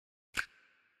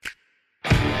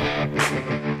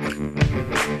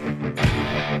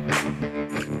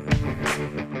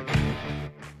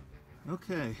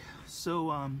Okay, so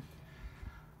I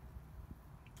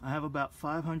have about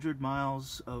 500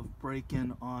 miles of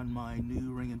break-in on my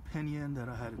new ring and pinion that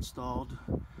I had installed.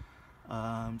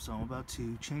 So I'm about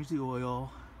to change the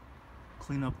oil,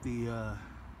 clean up the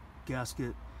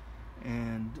gasket,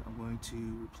 and I'm going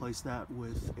to replace that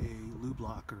with a Lube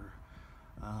Locker.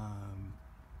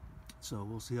 So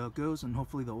we'll see how it goes, and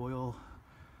hopefully the oil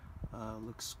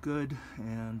looks good,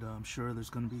 and I'm sure there's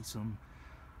going to be some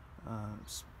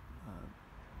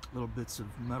little bits of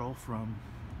metal from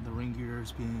the ring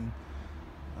gears being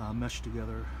meshed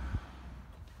together.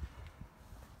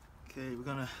 Okay, we're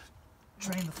gonna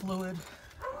drain the fluid.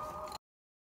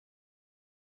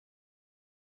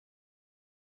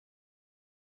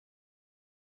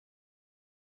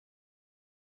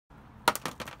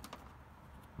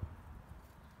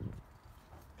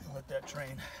 And let that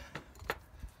drain.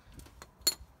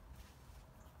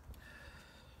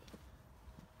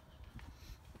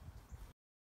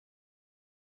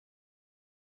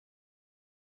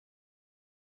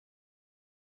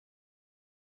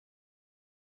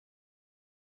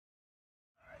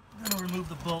 I'm going to remove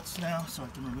the bolts now so I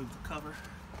can remove the cover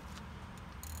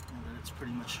now that it's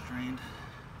pretty much drained.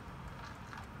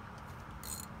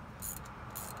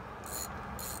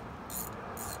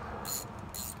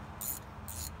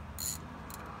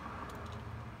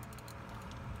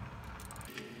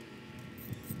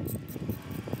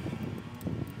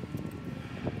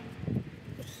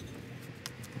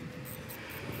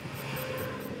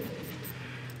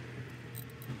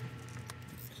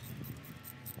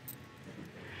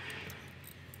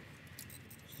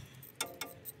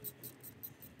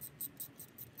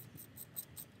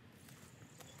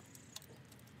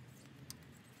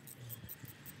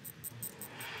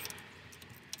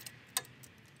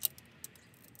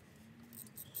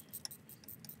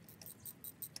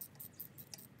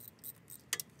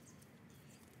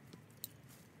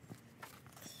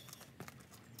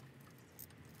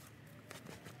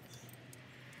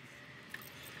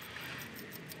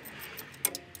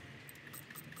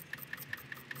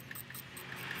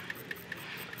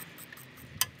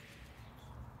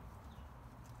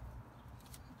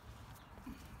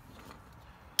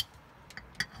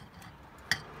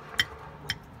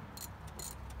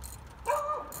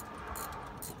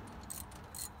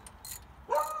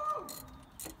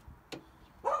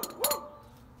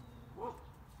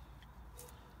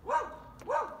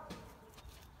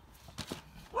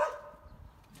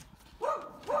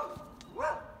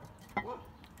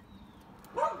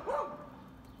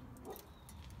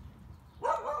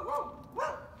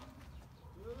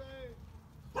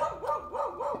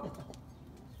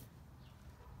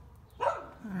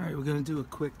 Alright, we're going to do a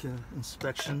quick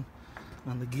inspection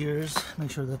on the gears,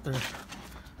 make sure that they're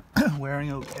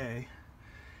wearing okay.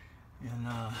 And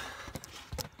let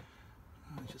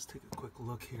me just take a quick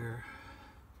look here.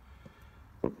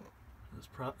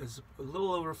 There's a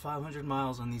little over 500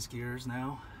 miles on these gears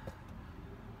now.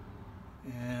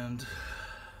 And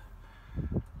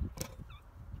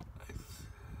it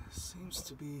seems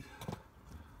to be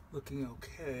looking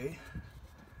okay.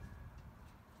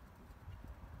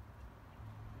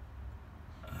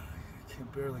 I can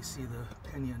barely see the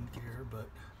pinion gear, but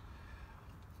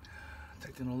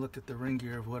taking a look at the ring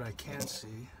gear of what I can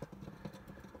see,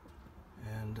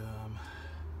 and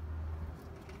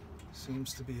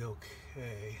seems to be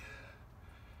okay.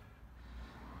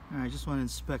 Alright, I just want to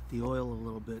inspect the oil a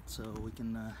little bit so we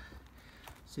can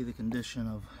see the condition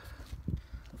of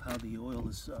how the oil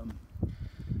is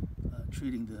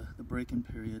treating the break-in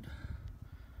period.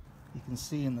 You can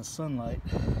see in the sunlight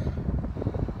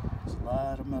there's a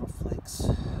lot of metal flakes,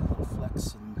 little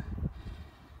flecks and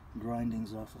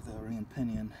grindings off of the ring and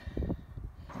pinion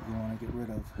that you want to get rid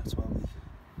of. That's why we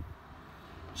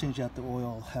change out the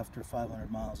oil after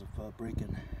 500 miles of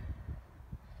break-in.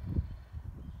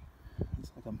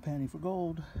 Looks like I'm panning for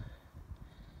gold.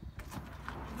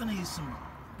 I'm going to use some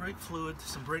brake fluid,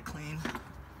 some brake clean,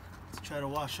 to try to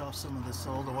wash off some of this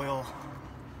old oil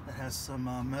that has some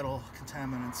metal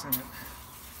contaminants in it.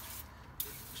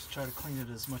 Just try to clean it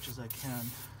as much as I can.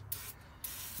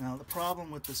 Now the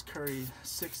problem with this Currie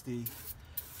 60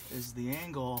 is the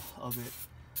angle of it.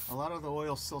 A lot of the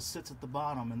oil still sits at the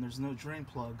bottom and there's no drain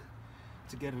plug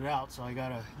to get it out, so I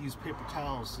gotta use paper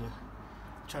towels to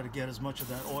try to get as much of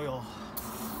that oil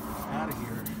out of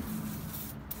here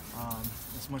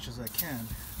as much as I can.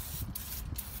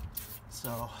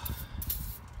 So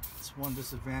it's one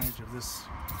disadvantage of this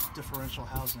differential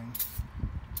housing.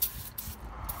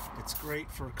 It's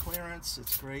great for clearance,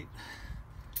 it's great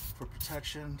for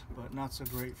protection, but not so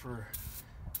great for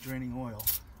draining oil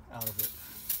out of it.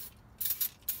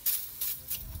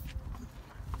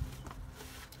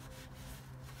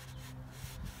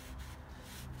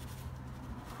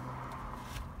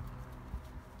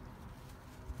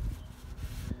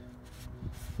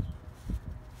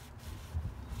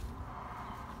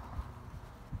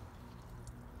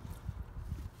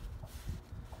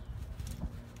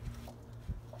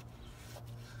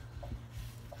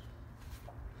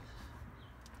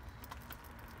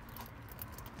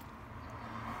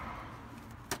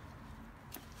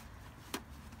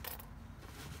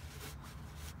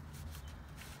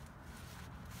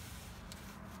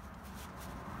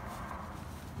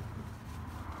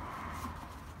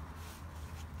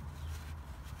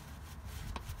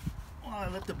 While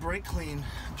I let the brake clean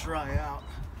dry out,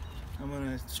 I'm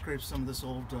going to scrape some of this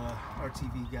old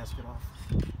RTV gasket off.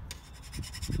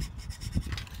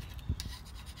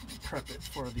 Prep it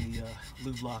for the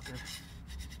Lube Locker,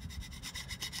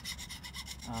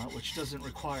 which doesn't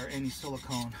require any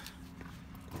silicone,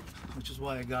 which is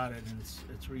why I got it, and it's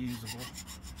reusable.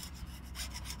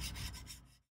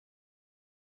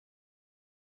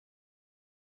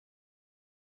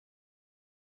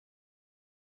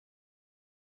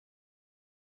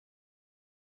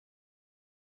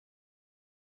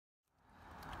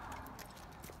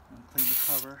 Clean the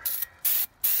cover.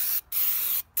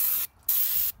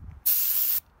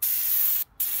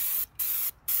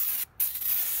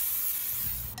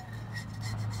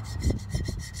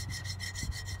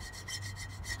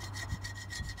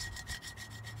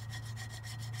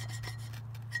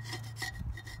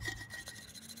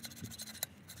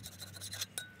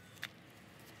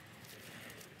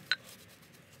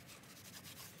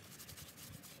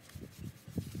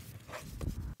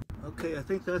 Okay, I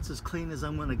think that's as clean as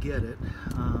I'm going to get it.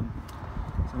 So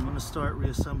I'm going to start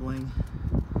reassembling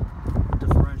the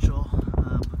differential,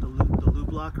 put the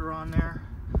Lube Locker on there,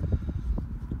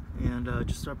 and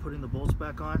just start putting the bolts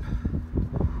back on,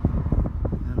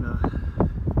 and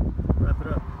wrap it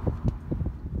up.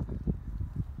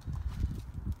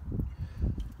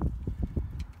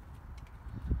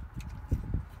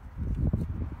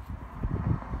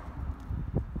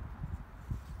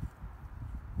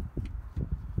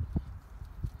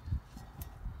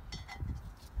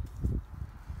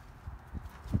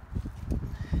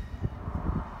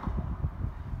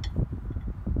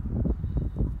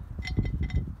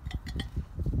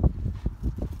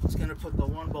 Going to put the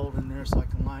one bolt in there so I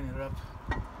can line it up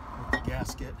with the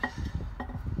gasket.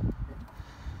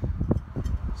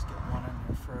 Just get one in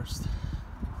there first.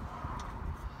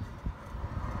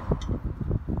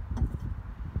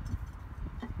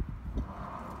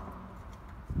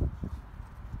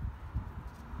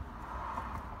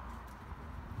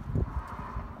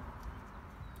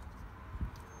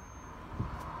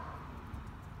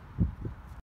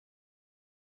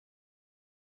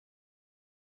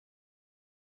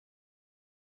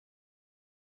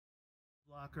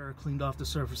 Locker, cleaned off the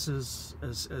surfaces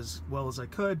as well as I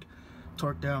could,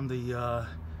 torqued down the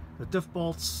diff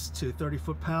bolts to 30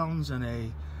 foot-pounds and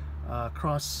a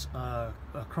cross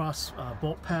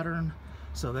bolt pattern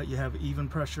so that you have even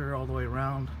pressure all the way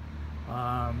around.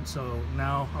 So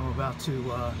now I'm about to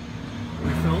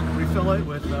refill it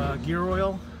with gear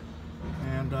oil,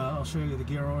 and I'll show you the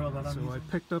gear oil that I'm using. So I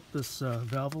picked up this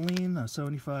Valvoline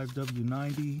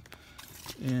 75W90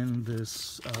 in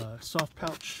this soft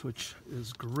pouch, which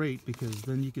is great because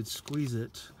then you could squeeze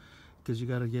it, because you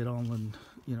got to get all in,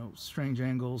 you know, strange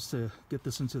angles to get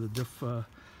this into the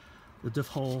diff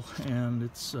hole, and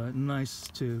it's nice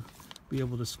to be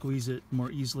able to squeeze it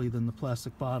more easily than the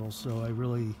plastic bottle. So I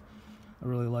really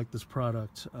like this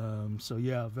product. So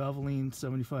yeah, Valvoline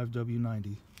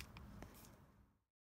 75W90.